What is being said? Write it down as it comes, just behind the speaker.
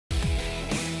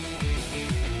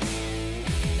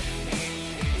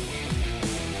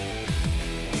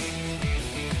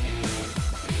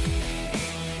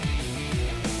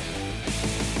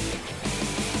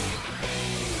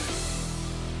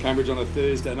Cambridge on a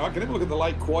Thursday night. Can have a look at the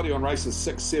late quaddie on races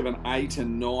 6, 7, 8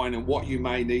 and 9 and what you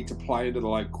may need to play into the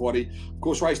late quaddie. Of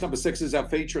course, race number 6 is our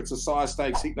feature. It's a Sire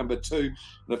Stakes, heat number 2.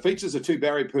 The features are 2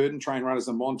 Barry Purdon train runners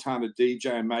and Montana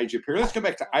DJ and Major Perry. Let's go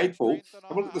back to April.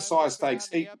 Have a look at the Sire Stakes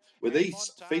heat with each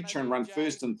feature and run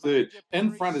first and third.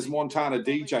 In front is Montana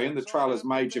DJ. In the trail is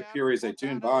Major Perry as they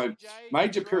turn home.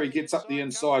 Major Perry gets up the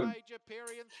inside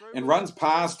and runs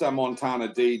past Montana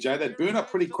DJ. They burn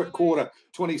up pretty quick quarter,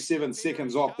 27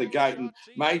 seconds off the gate, and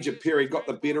Major Perry got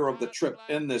the better of the trip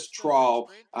in this trial.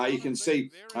 You can see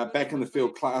back in the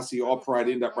field, Classy Operate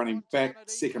ended up running back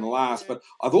second last, but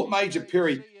I thought Major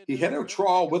Perry, he had a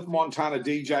trial with Montana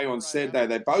DJ on Saturday.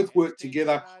 They both worked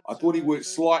together. I thought he worked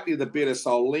slightly the better,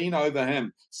 so I'll lean over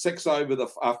him. 5 over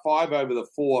the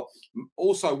 4.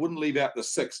 Also wouldn't leave out the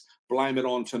 6. Blame it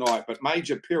on tonight. But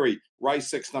Major Perry, race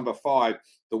 6, number 5,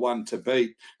 the one to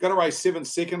beat. Go to race 7,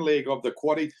 second leg of the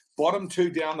quaddie. Bottom 2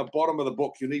 down the bottom of the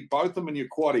book. You need both of them in your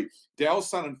quaddie.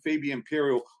 Dalsun and Phoebe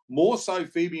Imperial. More so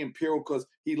Phoebe Imperial because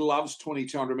he loves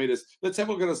 2,200 metres. Let's have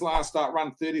a look at his last start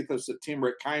run, 30th of September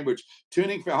at Cambridge.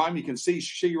 Turning for home, you can see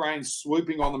She Reigns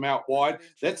swooping on them out wide.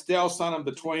 That's Dalsun and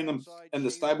between them in the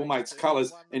stablemates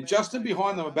colours. And just in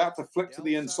behind them, about to flick to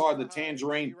the inside, the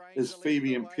tangerine is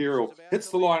Phoebe Imperial. Hits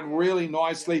the line really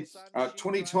nicely.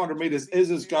 2,200 metres is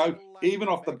his go. Even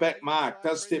off the back mark,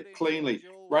 does step cleanly.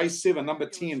 Race 7, number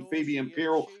 10, Phoebe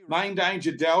Imperial. Main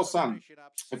danger, Dalsun.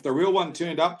 If the real one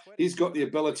turned up, he's got the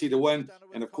ability to win.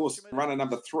 And, of course, runner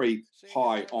number 3,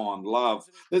 High on Love.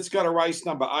 Let's go to race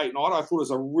number 8. Night, I thought it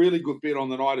was a really good bet on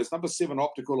the night. It's number 7,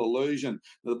 Optical Illusion.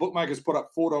 Now, the bookmakers put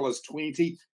up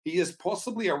 $4.20. He is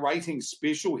possibly a rating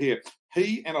special here.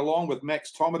 He, and along with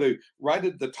Max Tomadou,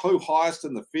 rated the 2 highest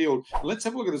in the field. Let's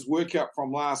have a look at his workout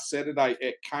from last Saturday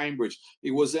at Cambridge.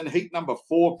 He was in heat number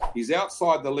 4. He's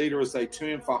outside the leader as they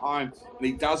turn for home, and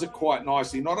he does it quite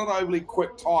nicely. Not an overly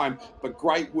quick time, but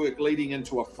great work leading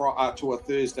into a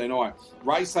Thursday night.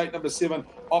 Race 8, number 7,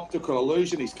 Optical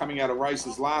Illusion. He's coming out of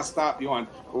races last start behind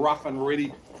Rough and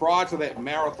Ready. Prior to that,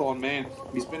 Marathon Man,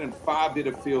 he's been in far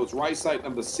better fields. Race 8,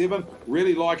 number 7,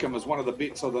 really like him as one of the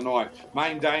bets of the night.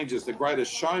 Main dangers, The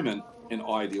Greatest Showman and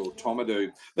Ideal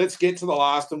Tomadou. Let's get to the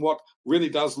last and what really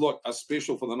does look a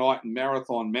special for the night in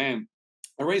Marathon Man.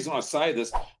 The reason I say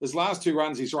this, his last 2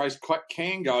 runs he's raced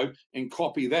Can Go and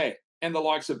Copy That, and the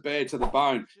likes of Bad to the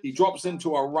Bone. He drops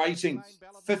into a rating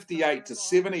 58 to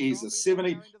 70. He's a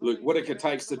 70. Luke Whitaker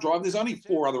takes the drive. There's only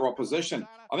 4 other opposition.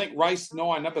 I think race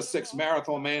 9, number 6,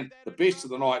 Marathon Man, the best of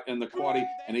the night in the quaddie,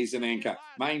 and he's an anchor.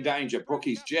 Main danger,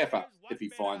 Brookie's Jaffa, if he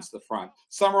finds the front.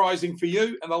 Summarising for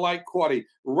you in the late quaddie,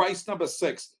 race number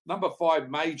 6, number 5,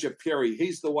 Major Perry.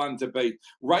 He's the one to beat.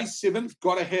 Race 7,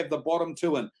 got to have the bottom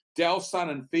 2 in. Dalsun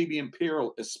and Phoebe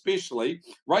Imperial especially.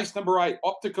 Race number 8,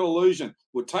 Optical Illusion,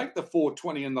 would take the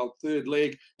 420 in the third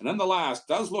leg. And in the last,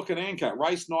 does look an anchor.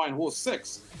 Race 9, horse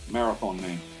 6, Marathon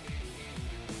Man.